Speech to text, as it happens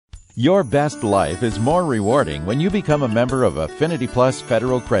Your best life is more rewarding when you become a member of Affinity Plus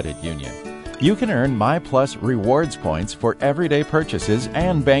Federal Credit Union. You can earn My Plus rewards points for everyday purchases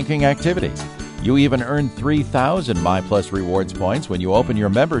and banking activities. You even earn 3,000 My Plus rewards points when you open your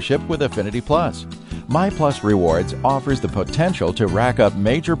membership with Affinity Plus. My Plus Rewards offers the potential to rack up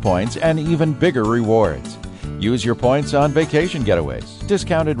major points and even bigger rewards. Use your points on vacation getaways,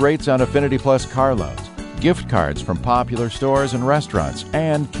 discounted rates on Affinity Plus car loans, gift cards from popular stores and restaurants,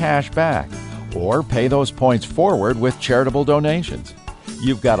 and cash back. Or pay those points forward with charitable donations.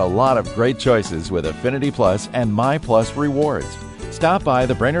 You've got a lot of great choices with Affinity Plus and My Plus Rewards. Stop by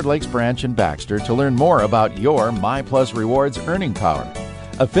the Brainerd Lakes branch in Baxter to learn more about your My Plus Rewards earning power.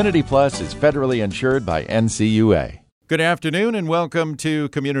 Affinity Plus is federally insured by NCUA. Good afternoon and welcome to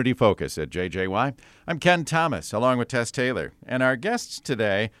Community Focus at JJY. I'm Ken Thomas along with Tess Taylor, and our guests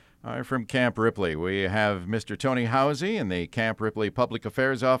today are from Camp Ripley. We have Mr. Tony Housey in the Camp Ripley Public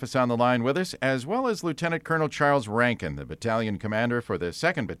Affairs Office on the line with us, as well as Lieutenant Colonel Charles Rankin, the battalion commander for the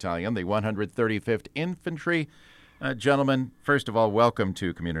 2nd Battalion, the 135th Infantry. Gentlemen, first of all, welcome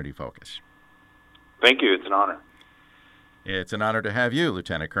to Community Focus. Thank you. It's an honor. It's an honor to have you,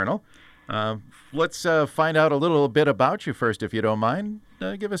 Lieutenant Colonel. Let's find out a little bit about you first, if you don't mind.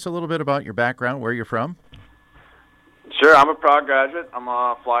 Give us a little bit about your background, where you're from. Sure. I'm a proud graduate. I'm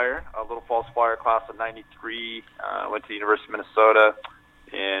a flyer, a Little Falls Flyer class of 93. Went to the University of Minnesota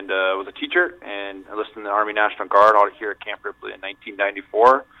and was a teacher and enlisted in the Army National Guard out here at Camp Ripley in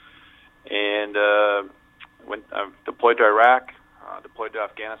 1994. And deployed to Iraq, deployed to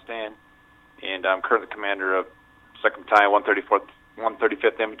Afghanistan, and I'm currently commander of 2nd Battalion,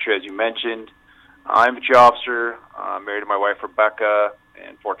 135th Infantry, as you mentioned. I'm infantry officer, married to my wife Rebecca,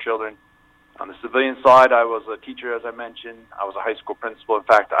 and 4 children. On the civilian side, I was a teacher, as I mentioned. I was a high school principal. In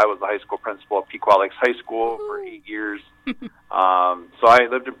fact, I was the high school principal at Pequot Lakes High School for 8 years. So I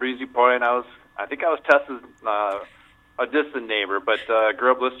lived in Breezy Point. I think I was Tessa's a distant neighbor, but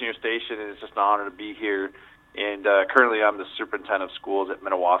grew up listening to your station, and it's just an honor to be here. And currently, I'm the superintendent of schools at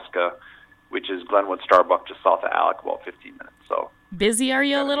Minnewaska, which is Glenwood Starbuck, just south of Alec, about 15 minutes. So busy, are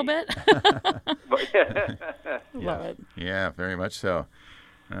you a little bit? Love it. Yeah, very much so.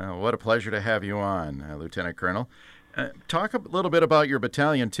 What a pleasure to have you on, Lieutenant Colonel. Talk a little bit about your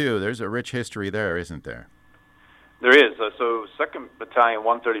battalion, too. There's a rich history there, isn't there? There is. So 2nd Battalion,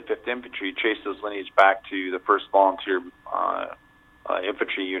 135th Infantry traces lineage back to the first volunteer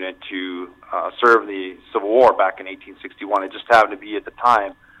infantry unit to serve the Civil War back in 1861. It just happened to be at the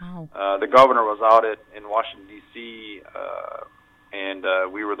time. Wow. The governor was out in Washington, D.C.,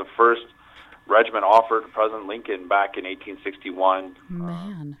 and we were the first regiment offered to President Lincoln back in 1861.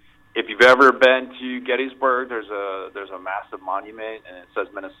 Man. If you've ever been to Gettysburg, there's a massive monument, and it says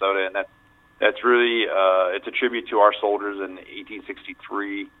Minnesota, and that's really it's a tribute to our soldiers in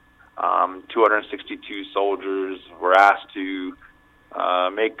 1863. 262 soldiers were asked to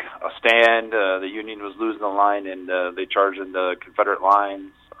make a stand. The Union was losing the line, and they charged into Confederate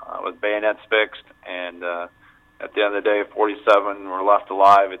lines with bayonets fixed. And at the end of the day, 47 were left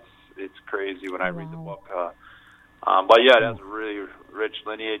alive. It's crazy when I read the book. But yeah, it has a really rich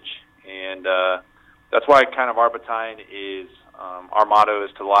lineage, and that's why kind of our battalion is our motto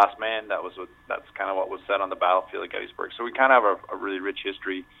is to the last man. That's kind of what was said on the battlefield at Gettysburg. So we kind of have a really rich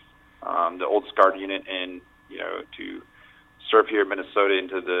history. The old Guard unit, and to serve here in Minnesota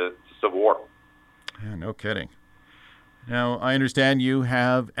into the Civil War. Yeah, no kidding. Now, I understand you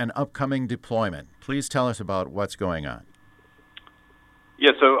have an upcoming deployment. Please tell us about what's going on.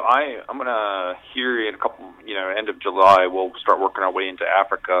 Yeah, so I'm going to, here in a couple, end of July, we'll start working our way into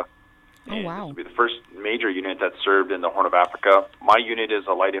Africa. Oh, wow. This will be the first major unit that served in the Horn of Africa. My unit is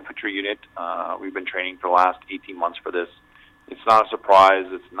a light infantry unit. We've been training for the last 18 months for this. It's not a surprise.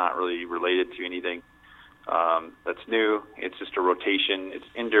 It's not really related to anything that's new. It's just a rotation. It's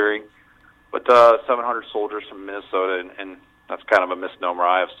enduring. But 700 soldiers from Minnesota, and that's kind of a misnomer.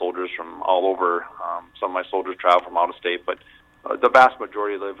 I have soldiers from all over. Some of my soldiers travel from out of state, but the vast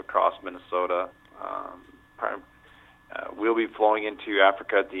majority live across Minnesota. We'll be flowing into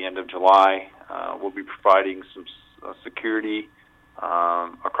Africa at the end of July. We'll be providing some security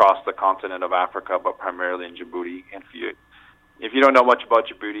across the continent of Africa, but primarily in Djibouti. And if you don't know much about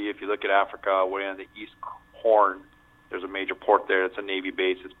Djibouti, if you look at Africa, way on the East Horn, there's a major port there. It's a Navy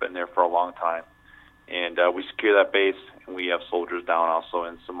base. It's been there for a long time. And we secure that base, and we have soldiers down also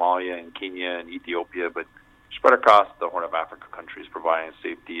in Somalia and Kenya and Ethiopia, but spread across the Horn of Africa countries, providing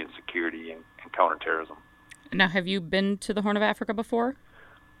safety and security and counterterrorism. Now, have you been to the Horn of Africa before?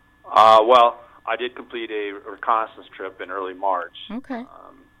 Well, I did complete a reconnaissance trip in early March. Okay.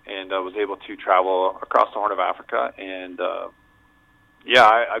 And I was able to travel across the Horn of Africa and Yeah,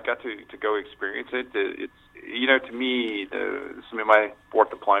 I've got to go experience it. It's, to me, this is my fourth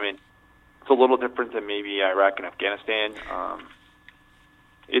deployment. It's a little different than maybe Iraq and Afghanistan.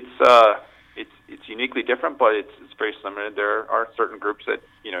 It's uniquely different, but it's very similar. There are certain groups that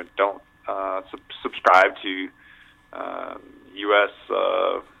don't subscribe to U.S.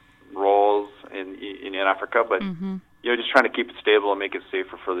 roles in Africa, but just trying to keep it stable and make it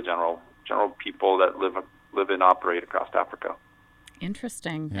safer for the general people that live and operate across Africa.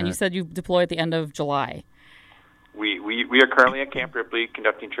 Interesting. Yeah. And you said you deploy at the end of July. We are currently at Camp Ripley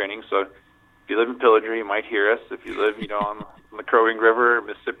conducting training. So if you live in Pillager, you might hear us. If you live, on the Crow Wing River,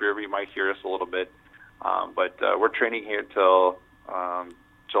 Mississippi River, you might hear us a little bit. But we're training here till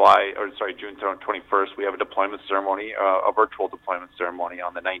June 21st. We have a deployment ceremony, a virtual deployment ceremony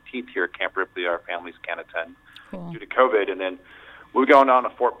on the 19th here at Camp Ripley. Our families can't attend due to COVID. And then we're going down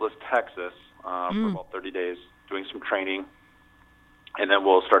to Fort Bliss, Texas for about 30 days doing some training. And then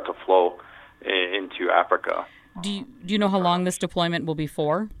we'll start to flow into Africa. Do you know how long this deployment will be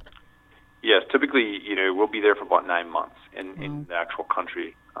for? Yes, typically, we'll be there for about 9 months in the actual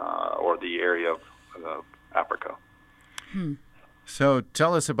country or the area of Africa. So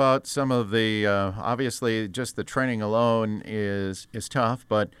tell us about some of the, obviously just the training alone is tough,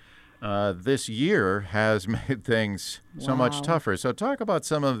 but this year has made things so much tougher. So talk about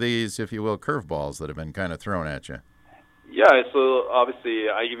some of these, if you will, curveballs that have been kind of thrown at you. Yeah, so obviously,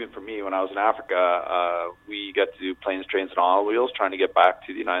 even for me, when I was in Africa, we got to do planes, trains, and auto wheels trying to get back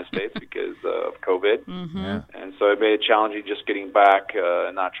to the United States because of COVID. Yeah. And so it made it challenging just getting back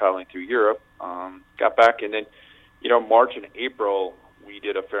and not traveling through Europe. Got back, and then, March and April, we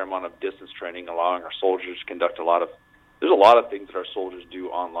did a fair amount of distance training, allowing our soldiers to conduct there's a lot of things that our soldiers do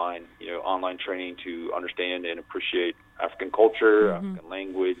online, online training to understand and appreciate African culture, African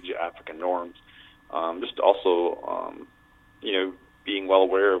language, African norms. Just also, being well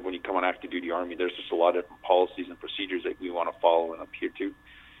aware of when you come on active duty Army, there's just a lot of different policies and procedures that we want to follow and adhere to.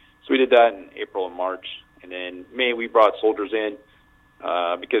 So we did that in April and March. And then May, we brought soldiers in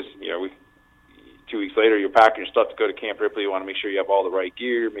because, 2 weeks later, you're packing your stuff to go to Camp Ripley. You want to make sure you have all the right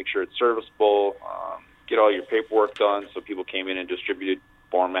gear, make sure it's serviceable, get all your paperwork done. So people came in and distributed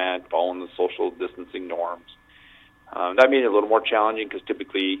format, following the social distancing norms. That made it a little more challenging because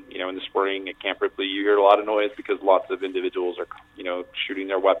typically, in the spring at Camp Ripley, you hear a lot of noise because lots of individuals are, shooting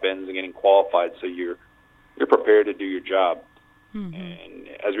their weapons and getting qualified. So you're prepared to do your job. And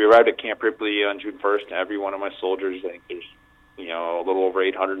as we arrived at Camp Ripley on June 1st, every one of my soldiers, I think there's, a little over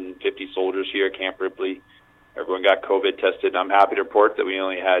 850 soldiers here at Camp Ripley. Everyone got COVID tested. I'm happy to report that we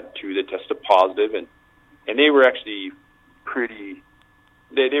only had 2 that tested positive, and they were actually pretty.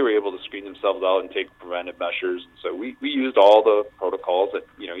 They were able to screen themselves out and take preventive measures. And so we used all the protocols that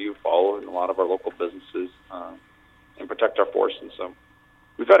you follow in a lot of our local businesses and protect our force. And so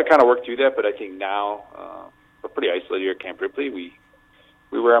we've had to kind of work through that. But I think now we're pretty isolated here at Camp Ripley. We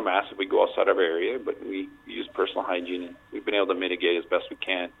wear a mask if we go outside of our area, but we use personal hygiene, and we've been able to mitigate as best we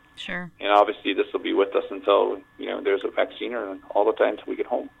can. Sure. And obviously this will be with us until there's a vaccine, or all the time until we get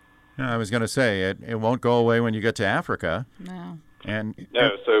home. I was going to say it won't go away when you get to Africa. No.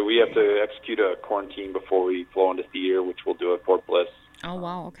 No, so we have to execute a quarantine before we flow into theater, which we'll do at Fort Bliss. Oh,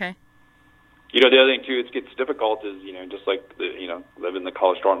 wow, okay. The other thing, too, it gets difficult is, just like, live in the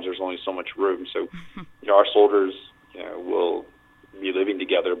college dorms, there's only so much room. So, our soldiers, will be living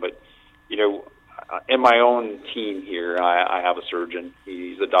together. But, in my own team here, I have a surgeon.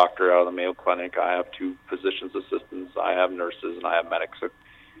 He's a doctor out of the Mayo Clinic. I have 2 physician's assistants. I have nurses, and I have medics. So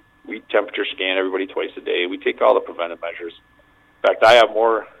we temperature scan everybody twice a day. We take all the preventive measures. In fact, I have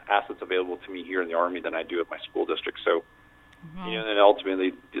more assets available to me here in the Army than I do at my school district. So, and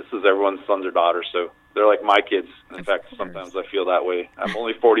ultimately, this is everyone's sons or daughters. So they're like my kids. In fact, sometimes I feel that way. I'm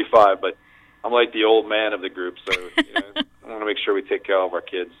only 45, but I'm like the old man of the group. So I want to make sure we take care of our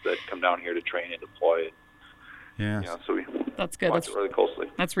kids that come down here to train and deploy. Yeah. So we That's good. watch it really closely.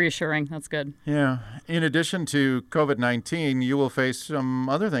 That's reassuring. That's good. Yeah. In addition to COVID-19, you will face some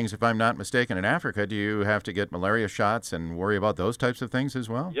other things, if I'm not mistaken, in Africa. Do you have to get malaria shots and worry about those types of things as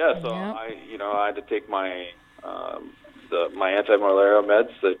well? Yeah. So I had to take my my anti-malaria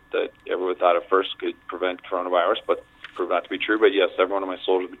meds that everyone thought at first could prevent coronavirus, but proved not to be true. But yes, every one of my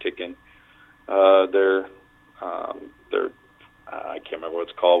soldiers will be taking their I can't remember what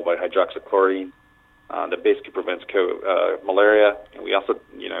it's called, but hydroxychloroquine. That basically prevents malaria. And we also,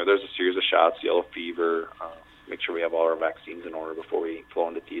 there's a series of shots, yellow fever, make sure we have all our vaccines in order before we flow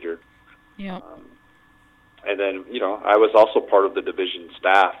into theater. Yeah. And then, I was also part of the division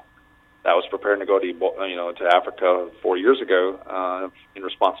staff that was preparing to go to, to Africa 4 years ago in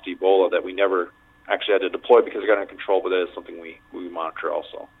response to Ebola that we never actually had to deploy because it got under control, but that is something we monitor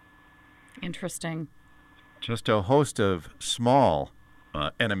also. Interesting. Just a host of small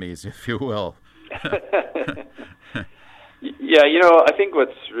enemies, if you will. Yeah, I think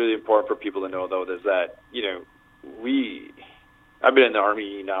what's really important for people to know, though, is that, I've been in the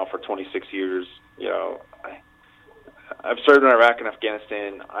Army now for 26 years. I've served in Iraq and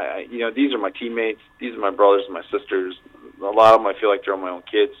Afghanistan. These are my teammates. These are my brothers and my sisters. A lot of them, I feel like they're my own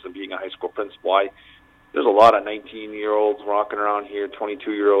kids. And being a high school principal, there's a lot of 19-year-olds walking around here,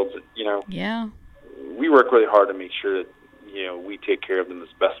 22-year-olds. Yeah. We work really hard to make sure that we take care of them as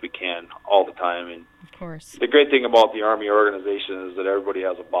best we can all the time. And of course, the great thing about the Army organization is that everybody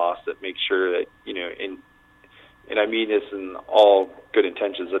has a boss that makes sure that and I mean this in all good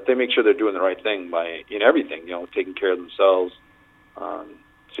intentions, that they make sure they're doing the right thing in everything, taking care of themselves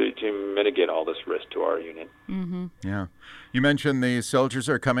to mitigate all this risk to our unit. Mm-hmm. Yeah. You mentioned the soldiers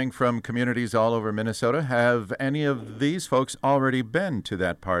are coming from communities all over Minnesota. Have any of these folks already been to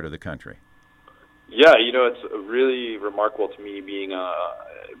that part of the country? Yeah, it's really remarkable to me being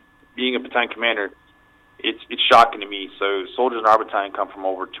a battalion commander. It's shocking to me. So soldiers in our battalion come from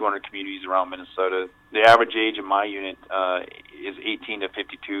over 200 communities around Minnesota. The average age in my unit is 18 to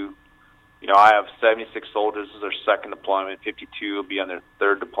 52. I have 76 soldiers. This is their second deployment. 52 will be on their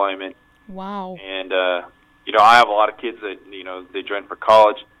third deployment. Wow. And, I have a lot of kids that, they join for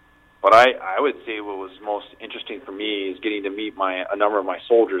college. But I would say what was most interesting for me is getting to meet a number of my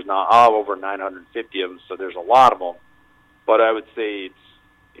soldiers. Now, I have over 950 of them, so there's a lot of them. But I would say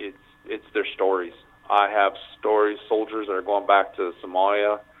it's their stories. I have soldiers that are going back to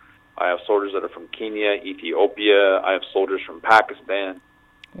Somalia. I have soldiers that are from Kenya, Ethiopia. I have soldiers from Pakistan,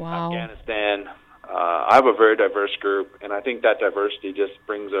 wow, Afghanistan. I have a very diverse group, and I think that diversity just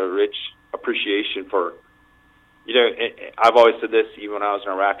brings a rich appreciation for, I've always said this, even when I was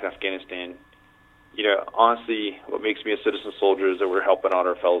in Iraq and Afghanistan, honestly, what makes me a citizen soldier is that we're helping out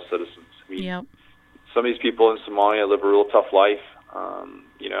our fellow citizens. Yep. Some of these people in Somalia live a real tough life.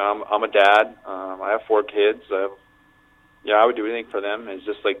 I'm a dad. I have 4 kids. I would do anything for them. It's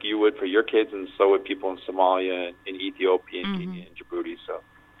just like you would for your kids, and so would people in Somalia and Ethiopia and Kenya and Djibouti. So,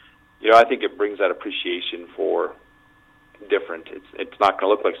 I think it brings that appreciation for different. It's not going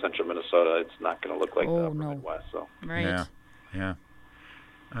to look like central Minnesota. It's not going to look like the upper Midwest. So. Right. Yeah.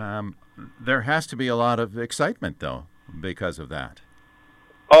 There has to be a lot of excitement, though, because of that.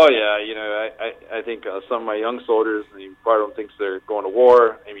 Oh, yeah. I think some of my young soldiers, part of them thinks they're going to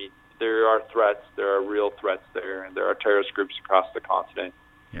war. I mean, there are threats. There are real threats there, and there are terrorist groups across the continent.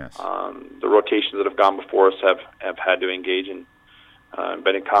 Yes. The rotations that have gone before us have had to engage in,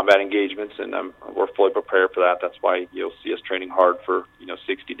 been in combat engagements, and we're fully prepared for that. That's why you'll see us training hard for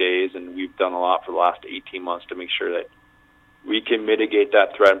 60 days, and we've done a lot for the last 18 months to make sure that we can mitigate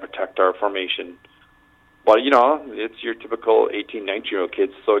that threat and protect our formation. But, it's your typical 18, 19-year-old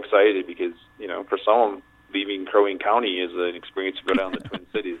kids so excited because, for some of them, leaving Crow Wing County is an experience to go down the Twin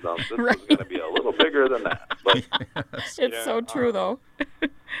Cities. This right. is going to be a little bigger than that. But, it's so true, though.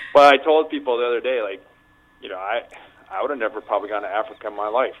 But I told people the other day, I would have never probably gone to Africa in my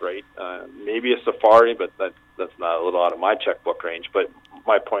life, right? Maybe a safari, but that's not a little out of my checkbook range. But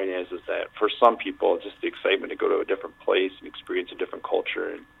my point is that for some people, just the excitement to go to a different place and experience a different culture,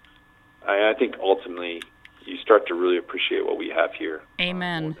 and I think ultimately you start to really appreciate what we have here.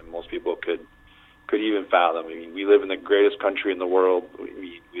 Amen. More than most people could even fathom. I mean, we live in the greatest country in the world.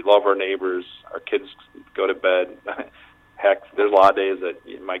 We love our neighbors. Our kids go to bed. Heck, there's a lot of days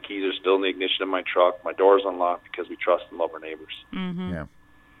that my keys are still in the ignition of my truck. My door's unlocked because we trust and love our neighbors. Mm-hmm. Yeah.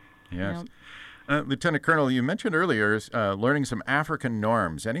 Yes. Yep. Lieutenant Colonel, you mentioned earlier learning some African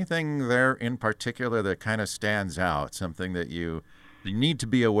norms. Anything there in particular that kind of stands out, something that you need to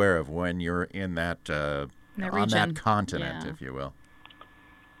be aware of when you're in that on that continent, if you will?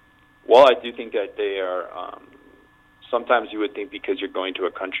 Well, I do think that they are, sometimes you would think because you're going to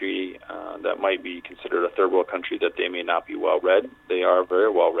a country that might be considered a third world country that they may not be well read. They are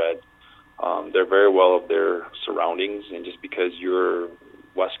very well read. They're very well of their surroundings, and just because your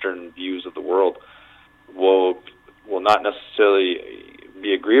Western views of the world will not necessarily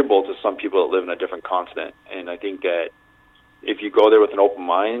be agreeable to some people that live in a different continent. And I think that if you go there with an open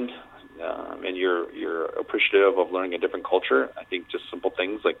mind and you're appreciative of learning a different culture, I think just simple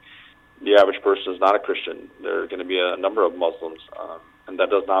things like the average person is not a Christian. There are going to be a number of Muslims, and that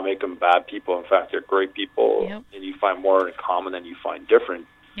does not make them bad people. In fact, they're great people, and you find more in common than you find different.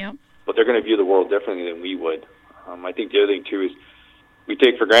 Yep. But they're going to view the world differently than we would. I think the other thing, too, is we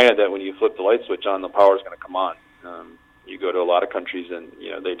take for granted that when you flip the light switch on, the power is going to come on. You go to a lot of countries, and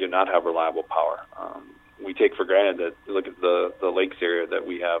they do not have reliable power. we take for granted that, look at the lakes area that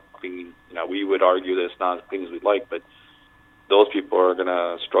we have clean. We would argue that it's not as clean as we'd like, but those people are going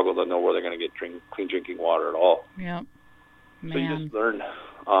to struggle to know where they're going to get clean drinking water at all. Yep. Man. So you just learn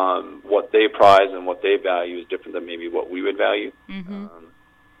what they prize and what they value is different than maybe what we would value. Mm-hmm.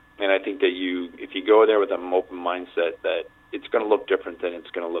 And I think that if you go there with an open mindset, that it's going to look different than it's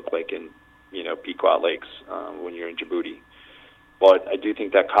going to look like in Pequot Lakes when you're in Djibouti. But I do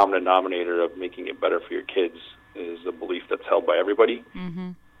think that common denominator of making it better for your kids is a belief that's held by everybody.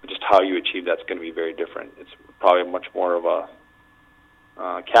 Mm-hmm. Just how you achieve that's going to be very different. It's probably much more of a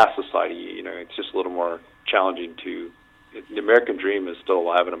caste society. It's just a little more challenging to. The American dream is still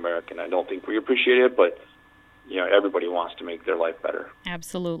alive in America, and I don't think we appreciate it, but everybody wants to make their life better.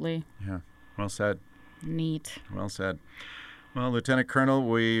 Absolutely. Yeah, well said. Neat. Well said. Well, Lieutenant Colonel,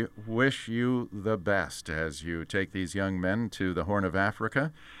 we wish you the best as you take these young men to the Horn of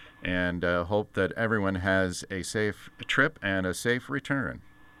Africa, and hope that everyone has a safe trip and a safe return.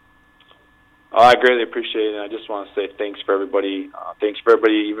 I greatly appreciate it, and I just want to say thanks for everybody. Thanks for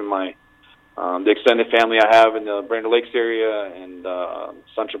everybody, even the extended family I have in the Brainerd Lakes area and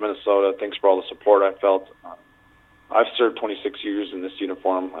central Minnesota. Thanks for all the support I felt. I've served 26 years in this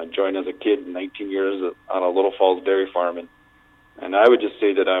uniform. I joined as a kid, 19 years on a Little Falls dairy farm, and I would just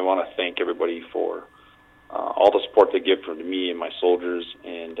say that I want to thank everybody for all the support they give to me and my soldiers,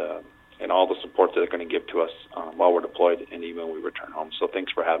 and all the support that they're going to give to us while we're deployed and even when we return home. So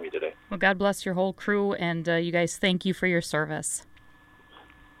thanks for having me today. Well, God bless your whole crew, and you guys, thank you for your service.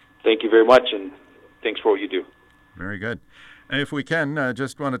 Thank you very much, and thanks for what you do. Very good. If we can,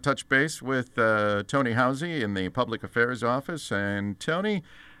 just want to touch base with Tony Housey in the Public Affairs Office. And Tony,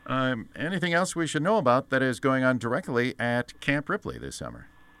 anything else we should know about that is going on directly at Camp Ripley this summer?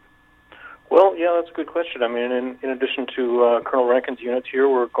 Well, yeah, that's a good question. I mean, in addition to Colonel Rankin's units here,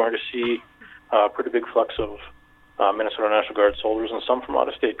 we're going to see a pretty big flux of Minnesota National Guard soldiers and some from out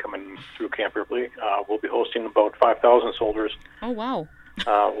of state coming through Camp Ripley. We'll be hosting about 5,000 soldiers. Oh, wow.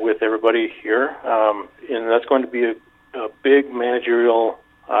 With everybody here. And that's going to be a big managerial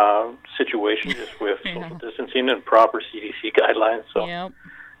situation just with social distancing and proper CDC guidelines. So yep.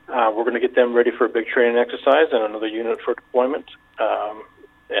 We're going to get them ready for a big training exercise and another unit for deployment,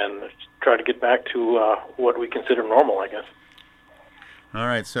 and try to get back to what we consider normal, I guess. All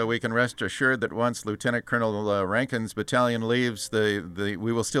right, so we can rest assured that once Lieutenant Colonel Rankin's battalion leaves, we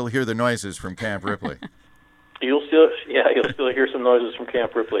will still hear the noises from Camp Ripley. You'll still hear some noises from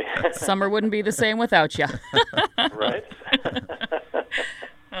Camp Ripley. Summer wouldn't be the same without you. Right?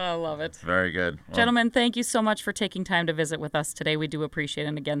 I love it. Very good. Well, gentlemen, thank you so much for taking time to visit with us today. We do appreciate it.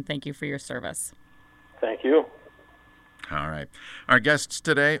 And again, thank you for your service. Thank you. All right. Our guests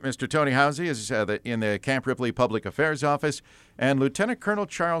today, Mr. Tony Housey is in the Camp Ripley Public Affairs Office, and Lieutenant Colonel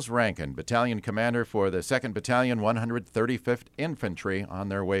Charles Rankin, Battalion Commander for the 2nd Battalion, 135th Infantry, on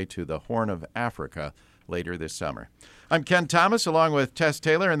their way to the Horn of Africa later this summer. I'm Ken Thomas, along with Tess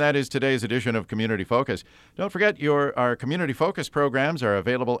Taylor, and that is today's edition of Community Focus. Don't forget, our Community Focus programs are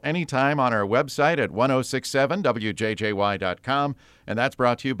available anytime on our website at 1067wjjy.com, and that's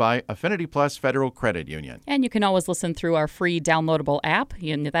brought to you by Affinity Plus Federal Credit Union. And you can always listen through our free downloadable app,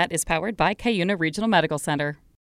 and that is powered by Cuyuna Regional Medical Center.